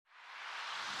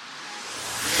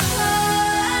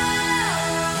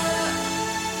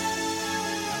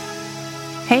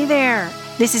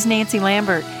This is Nancy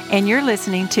Lambert, and you're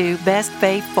listening to Best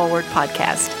Faith Forward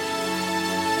Podcast.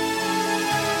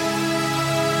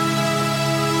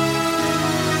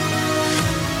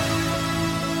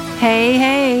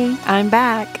 Hey, I'm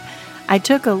back. I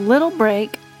took a little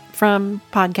break from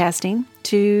podcasting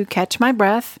to catch my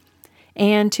breath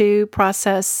and to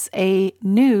process a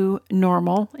new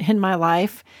normal in my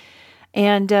life.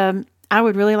 And I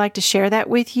would really like to share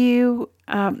that with you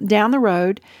down the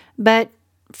road. But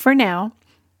for now,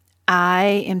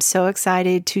 I am so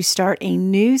excited to start a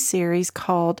new series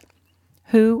called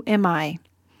Who Am I?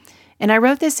 And I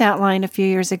wrote this outline a few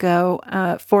years ago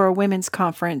for a women's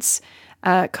conference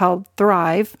called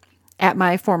Thrive at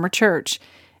my former church.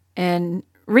 And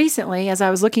recently, as I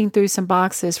was looking through some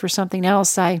boxes for something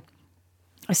else, I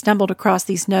stumbled across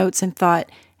these notes and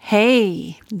thought,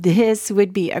 hey, this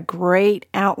would be a great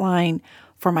outline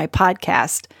for my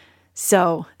podcast.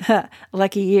 So,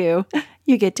 lucky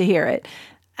you get to hear it.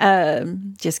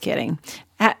 Just kidding.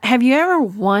 Have you ever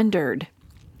wondered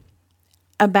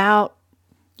about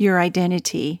your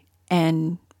identity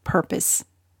and purpose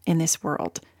in this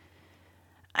world?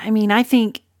 I mean, I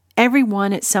think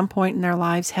everyone at some point in their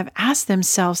lives have asked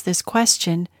themselves this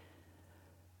question,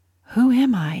 who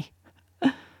am I?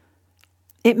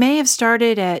 It may have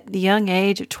started at the young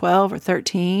age of 12 or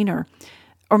 13, or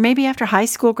maybe after high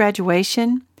school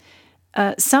graduation.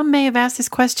 Some may have asked this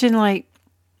question like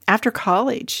after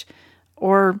college,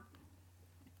 or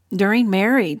during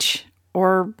marriage,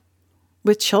 or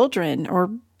with children,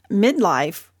 or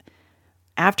midlife,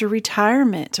 after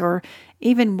retirement, or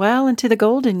even well into the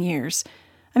golden years.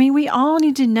 I mean, we all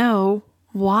need to know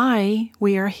why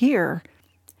we are here.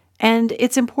 And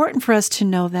it's important for us to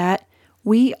know that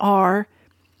we are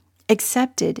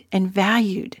accepted and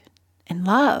valued and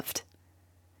loved.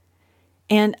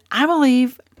 And I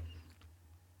believe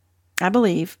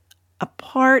a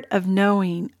part of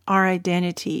knowing our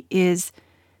identity is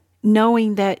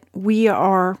knowing that we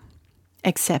are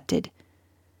accepted.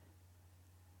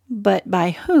 But by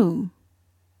whom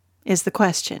is the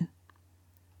question.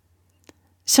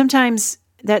 Sometimes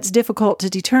that's difficult to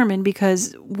determine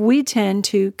because we tend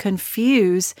to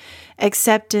confuse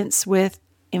acceptance with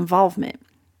involvement.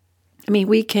 I mean,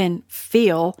 we can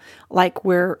feel like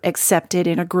we're accepted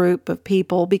in a group of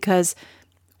people because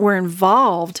we're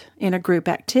involved in a group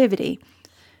activity,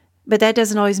 but that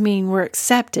doesn't always mean we're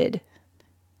accepted.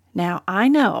 Now, I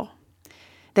know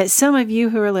that some of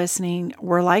you who are listening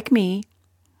were like me,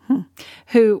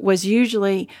 who was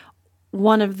usually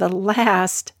one of the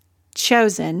last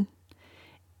chosen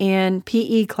in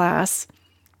PE class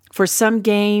for some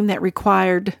game that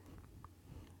required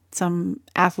some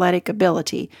athletic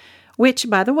ability, which,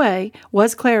 by the way,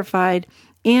 was clarified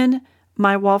in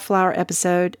my Wallflower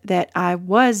episode that I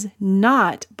was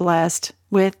not blessed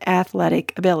with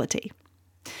athletic ability.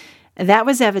 That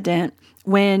was evident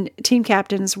when team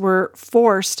captains were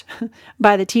forced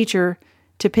by the teacher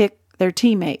to pick their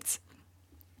teammates.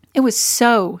 It was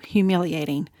so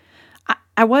humiliating.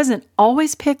 I wasn't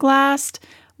always picked last,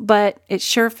 but it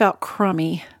sure felt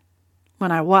crummy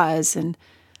when I was, and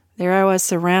there I was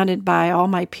surrounded by all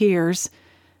my peers.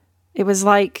 It was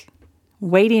like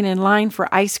waiting in line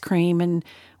for ice cream, and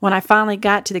when I finally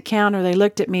got to the counter, they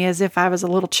looked at me as if I was a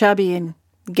little chubby and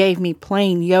gave me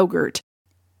plain yogurt.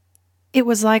 It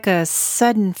was like a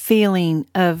sudden feeling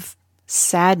of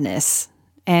sadness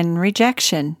and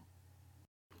rejection.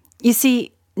 You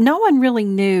see, no one really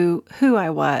knew who I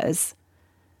was,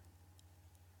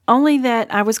 only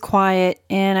that I was quiet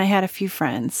and I had a few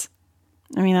friends.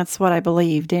 I mean, that's what I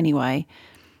believed anyway.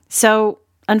 So,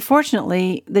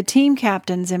 unfortunately, the team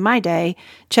captains in my day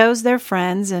chose their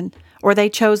friends, or they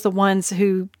chose the ones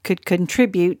who could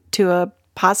contribute to a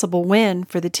possible win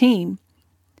for the team.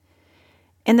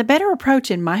 And the better approach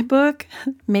in my book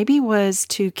maybe was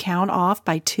to count off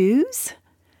by twos.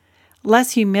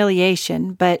 Less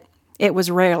humiliation, but it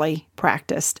was rarely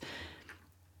practiced.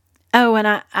 Oh, and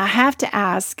I have to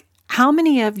ask, how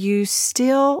many of you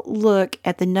still look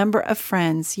at the number of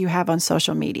friends you have on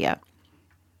social media?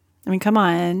 I mean, come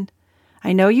on.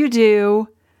 I know you do.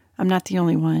 I'm not the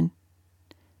only one.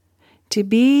 To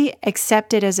be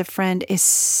accepted as a friend is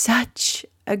such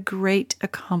a great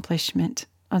accomplishment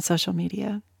on social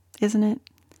media, isn't it?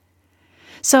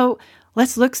 So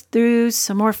let's look through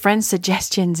some more friend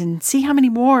suggestions and see how many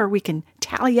more we can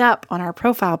tally up on our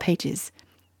profile pages.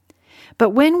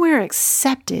 But when we're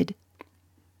accepted,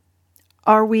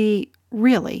 are we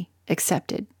really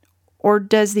accepted? Or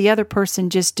does the other person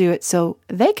just do it so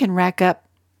they can rack up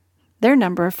their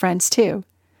number of friends too?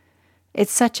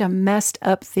 It's such a messed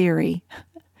up theory,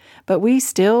 but we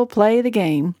still play the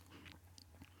game.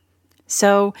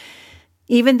 So,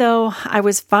 Even though I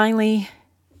was finally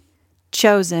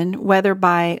chosen, whether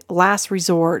by last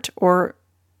resort or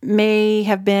may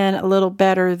have been a little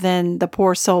better than the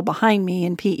poor soul behind me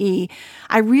in PE,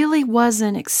 I really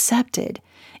wasn't accepted,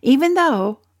 even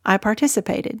though I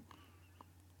participated.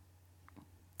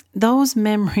 Those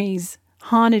memories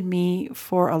haunted me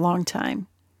for a long time.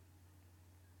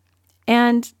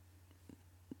 And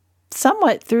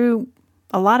somewhat through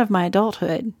a lot of my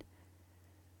adulthood.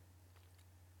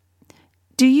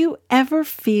 Do you ever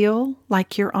feel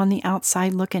like you're on the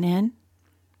outside looking in?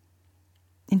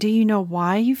 And do you know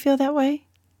why you feel that way?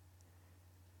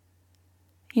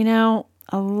 You know,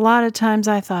 a lot of times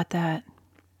I thought that.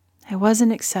 I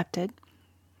wasn't accepted.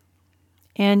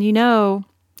 And you know,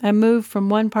 I moved from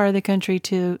one part of the country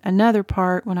to another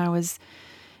part when I was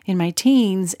in my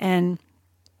teens, and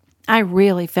I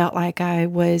really felt like I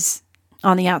was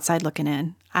on the outside looking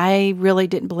in. I really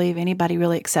didn't believe anybody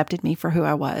really accepted me for who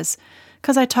I was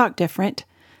because I talked different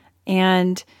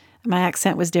and my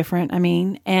accent was different.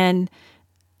 And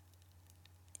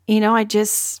you know, I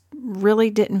just really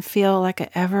didn't feel like I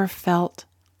ever felt,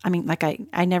 like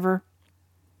I never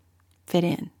fit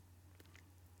in.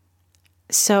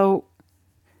 So,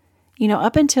 you know,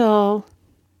 up until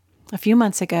a few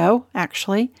months ago,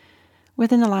 actually,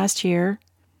 within the last year,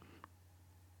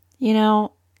 you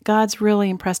know, God's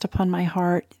really impressed upon my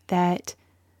heart that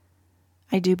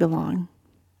I do belong.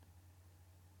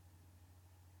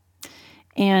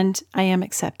 And I am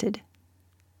accepted.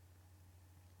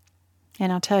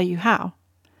 And I'll tell you how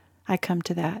I come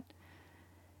to that.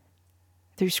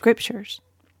 Through scriptures.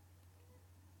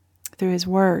 Through His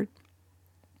Word.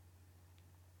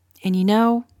 And you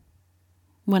know,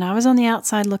 when I was on the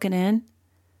outside looking in,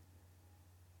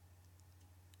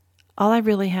 all I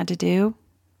really had to do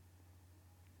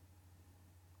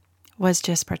was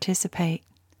just participate.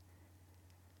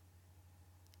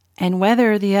 And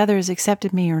whether the others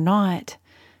accepted me or not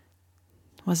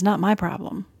was not my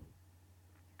problem.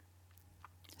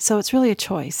 So it's really a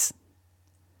choice.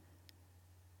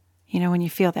 You know, when you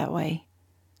feel that way.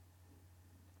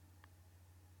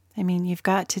 You've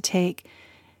got to take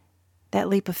that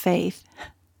leap of faith,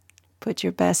 put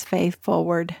your best faith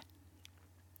forward,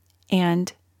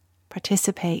 and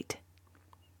participate.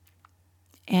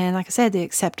 And like I said, the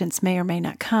acceptance may or may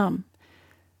not come.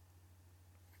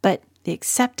 But the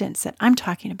acceptance that I'm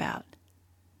talking about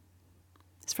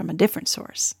is from a different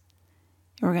source.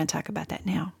 And we're going to talk about that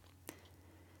now.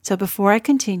 So before I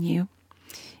continue,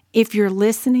 if you're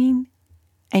listening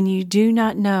and you do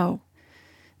not know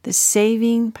the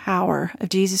saving power of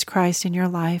Jesus Christ in your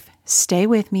life, stay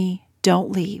with me,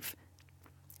 don't leave.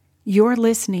 You're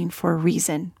listening for a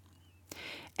reason.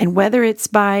 And whether it's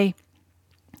by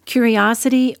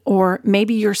curiosity or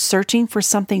maybe you're searching for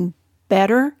something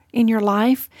better in your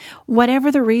life,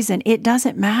 whatever the reason, it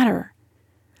doesn't matter.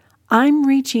 I'm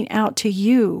reaching out to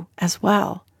you as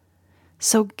well.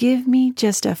 So give me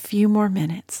just a few more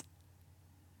minutes.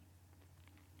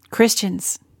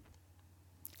 Christians,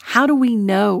 how do we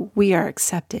know we are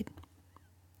accepted?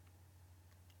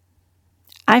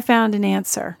 I found an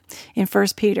answer in 1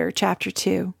 Peter chapter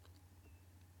 2.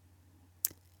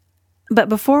 But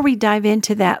before we dive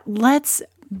into that, let's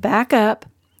back up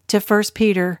to 1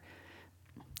 Peter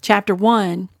chapter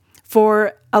 1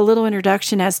 for a little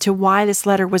introduction as to why this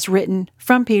letter was written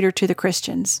from Peter to the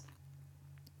Christians.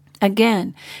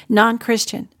 Again,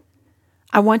 non-Christian,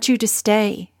 I want you to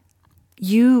stay.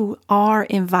 You are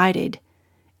invited,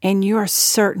 and you are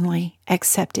certainly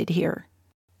accepted here.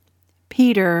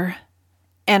 Peter,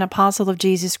 an apostle of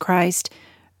Jesus Christ,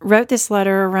 wrote this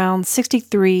letter around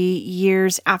 63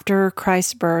 years after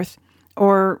Christ's birth,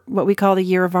 or what we call the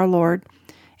year of our Lord,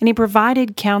 and he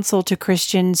provided counsel to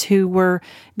Christians who were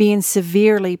being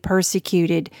severely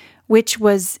persecuted, which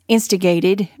was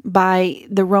instigated by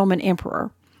the Roman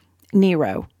emperor,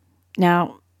 Nero.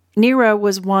 Now, Nero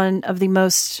was one of the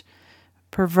most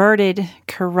perverted,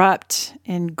 corrupt,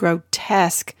 and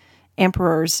grotesque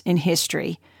emperors in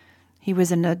history. He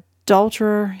was an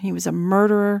adulterer, he was a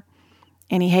murderer,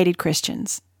 and he hated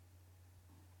Christians.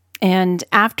 And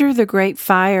after the great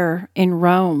fire in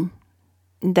Rome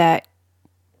that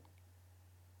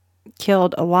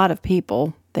killed a lot of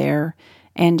people there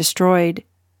and destroyed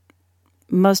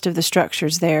most of the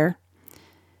structures there,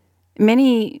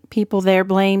 many people there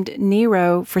blamed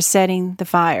Nero for setting the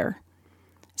fire.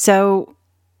 So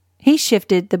he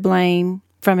shifted the blame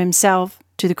from himself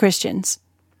to the Christians.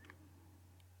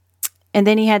 And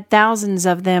then he had thousands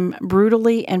of them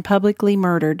brutally and publicly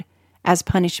murdered as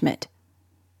punishment,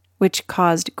 which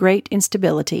caused great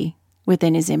instability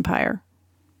within his empire.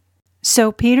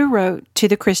 So Peter wrote to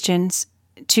the Christians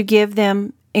to give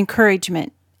them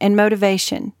encouragement and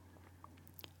motivation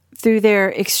through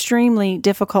their extremely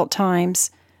difficult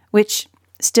times, which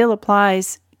still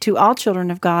applies to all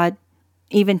children of God,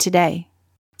 even today.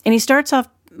 And he starts off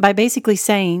by basically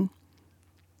saying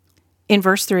in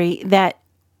verse 3 that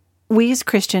we as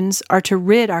Christians are to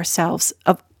rid ourselves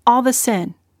of all the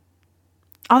sin,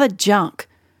 all the junk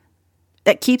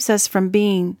that keeps us from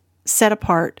being set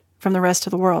apart from the rest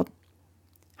of the world.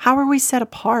 How are we set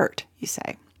apart, you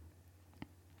say?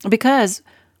 Because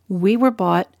we were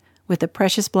bought with the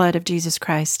precious blood of Jesus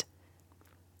Christ.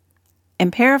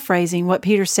 And paraphrasing what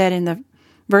Peter said in the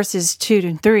verses 2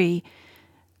 and 3,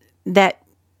 that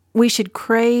we should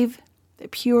crave the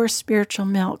pure spiritual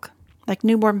milk, like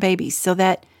newborn babies, so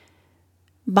that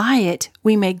by it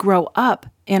we may grow up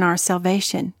in our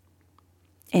salvation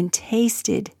and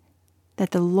tasted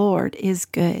that the Lord is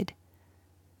good.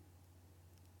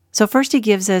 So first he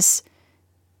gives us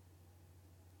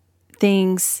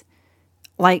things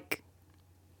like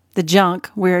the junk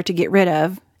we're to get rid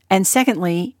of. And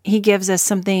secondly, he gives us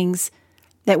some things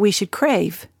that we should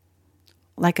crave,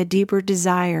 like a deeper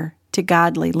desire to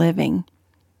godly living.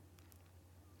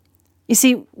 You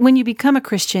see, when you become a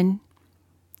Christian,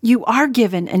 you are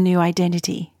given a new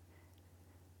identity.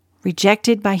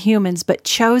 Rejected by humans, but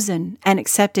chosen and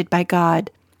accepted by God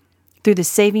through the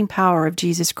saving power of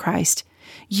Jesus Christ.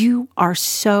 You are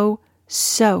so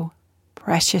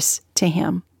precious to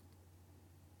Him.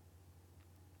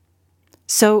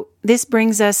 So this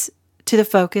brings us to the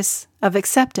focus of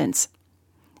acceptance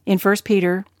in 1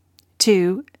 Peter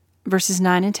 2, verses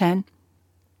 9 and 10.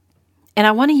 And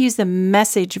I want to use the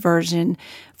Message version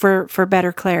for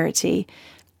better clarity.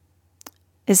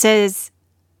 It says,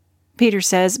 Peter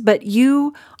says, "But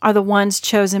you are the ones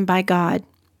chosen by God,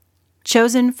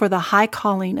 chosen for the high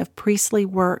calling of priestly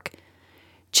work,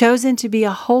 chosen to be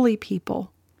a holy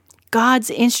people, God's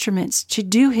instruments to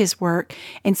do His work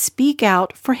and speak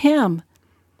out for Him,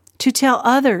 to tell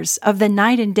others of the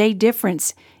night and day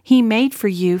difference He made for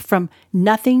you from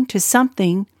nothing to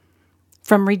something,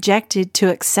 from rejected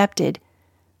to accepted."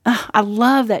 I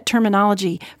love that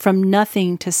terminology, from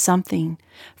nothing to something,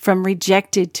 from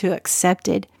rejected to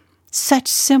accepted. Such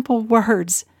simple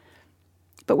words,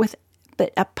 but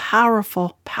a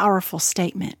powerful, powerful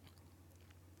statement.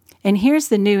 And here's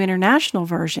the New International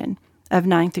Version of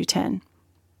 9 through 10.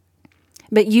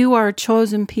 "But you are a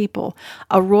chosen people,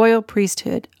 a royal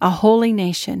priesthood, a holy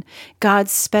nation,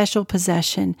 God's special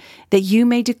possession, that you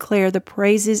may declare the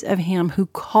praises of Him who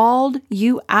called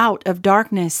you out of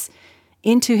darkness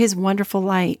into His wonderful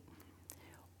light.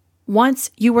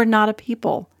 Once you were not a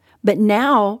people, but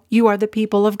now you are the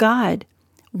people of God.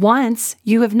 Once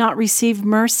you have not received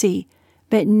mercy,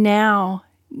 but now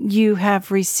you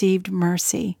have received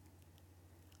mercy."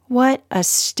 What a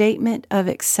statement of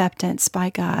acceptance by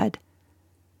God.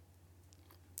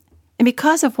 And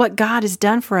because of what God has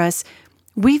done for us,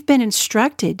 we've been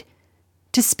instructed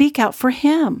to speak out for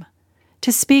Him,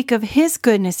 to speak of His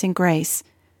goodness and grace.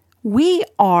 We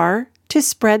are to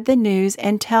spread the news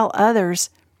and tell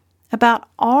others about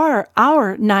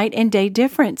our night and day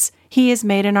difference He has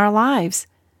made in our lives.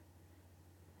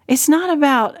 It's not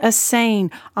about us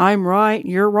saying, "I'm right,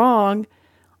 you're wrong."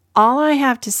 All I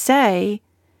have to say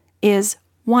is,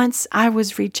 once I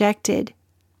was rejected,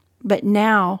 but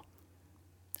now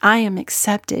I am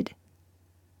accepted.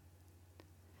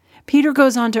 Peter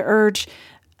goes on to urge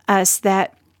us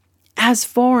that as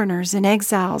foreigners and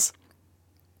exiles,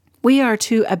 we are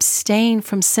to abstain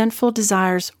from sinful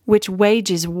desires which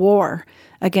wages war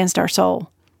against our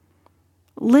soul.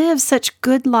 Live such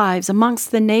good lives amongst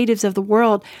the natives of the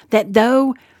world that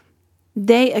though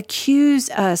they accuse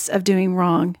us of doing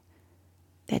wrong,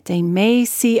 that they may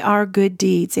see our good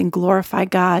deeds and glorify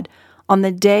God on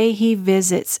the day He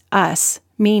visits us,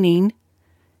 meaning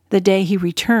the day He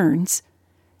returns,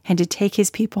 and to take His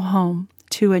people home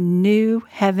to a new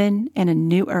heaven and a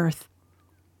new earth.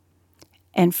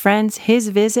 And friends, His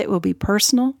visit will be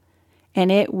personal and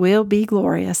it will be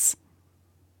glorious.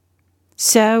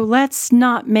 So let's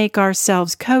not make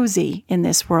ourselves cozy in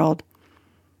this world.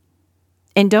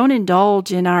 And don't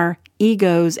indulge in our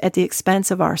egos at the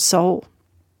expense of our soul.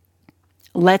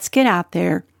 Let's get out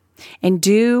there and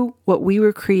do what we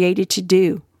were created to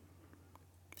do.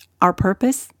 Our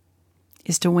purpose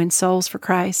is to win souls for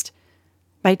Christ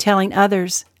by telling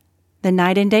others the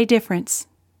night and day difference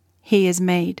He has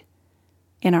made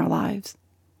in our lives.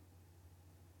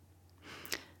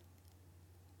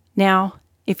 Now,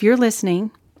 if you're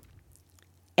listening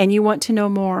and you want to know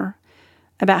more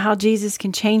about how Jesus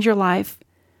can change your life,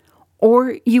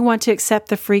 or you want to accept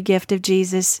the free gift of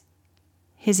Jesus,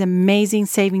 His amazing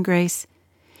saving grace,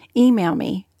 email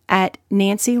me at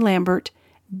nancylambert,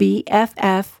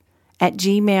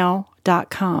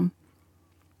 bff@gmail.com.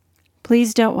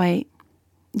 Please don't wait.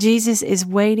 Jesus is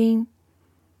waiting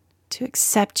to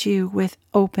accept you with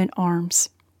open arms.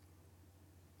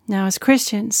 Now, as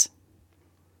Christians,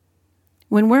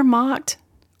 when we're mocked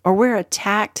or we're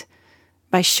attacked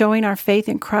by showing our faith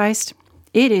in Christ,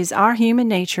 it is our human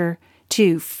nature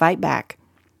to fight back.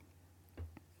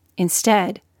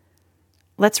 Instead,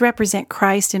 let's represent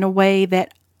Christ in a way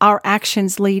that our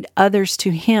actions lead others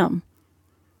to Him,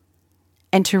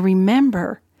 and to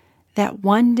remember that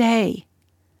one day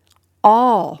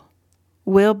all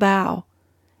will bow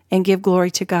and give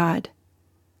glory to God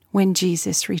when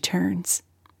Jesus returns.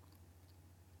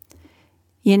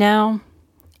 You know,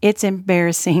 it's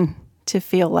embarrassing to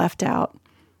feel left out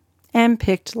and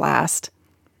picked last.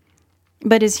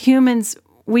 But as humans,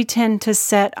 we tend to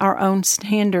set our own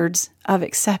standards of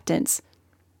acceptance,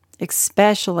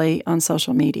 especially on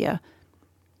social media.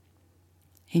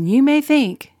 And you may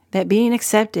think that being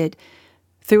accepted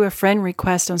through a friend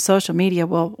request on social media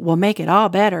will make it all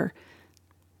better.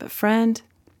 But friend,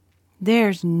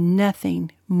 there's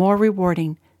nothing more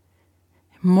rewarding,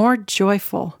 more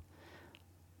joyful,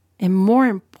 and more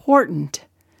important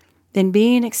than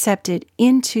being accepted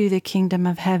into the kingdom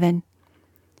of heaven.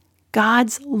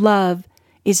 God's love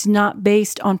is not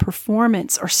based on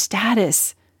performance or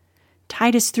status.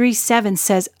 Titus 3:7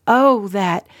 says, "Oh,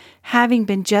 that, having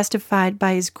been justified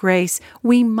by His grace,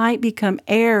 we might become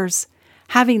heirs,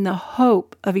 having the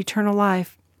hope of eternal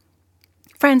life."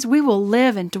 Friends, we will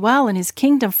live and dwell in His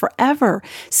kingdom forever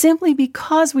simply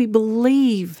because we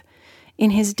believe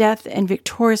in His death and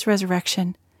victorious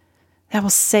resurrection that will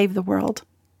save the world.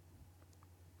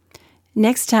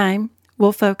 Next time,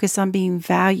 we'll focus on being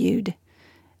valued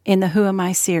in the Who Am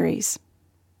I series.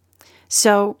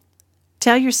 So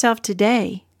tell yourself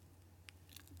today,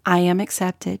 I am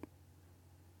accepted,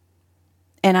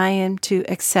 and I am to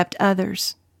accept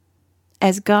others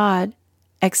as God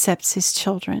accepts His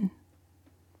children.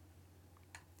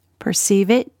 Perceive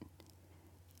it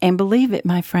and believe it,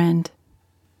 my friend.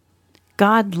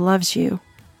 God loves you,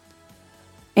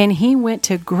 and He went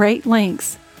to great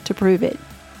lengths to prove it.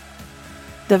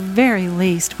 The very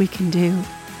least we can do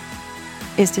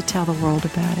is to tell the world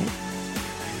about it.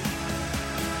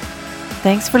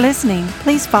 Thanks for listening.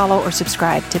 Please follow or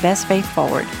subscribe to Best Faith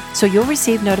Forward so you'll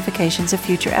receive notifications of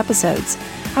future episodes.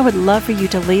 I would love for you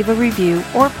to leave a review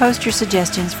or post your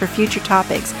suggestions for future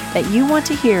topics that you want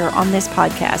to hear on this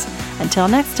podcast. Until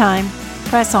next time,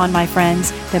 press on, my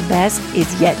friends. The best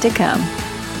is yet to come.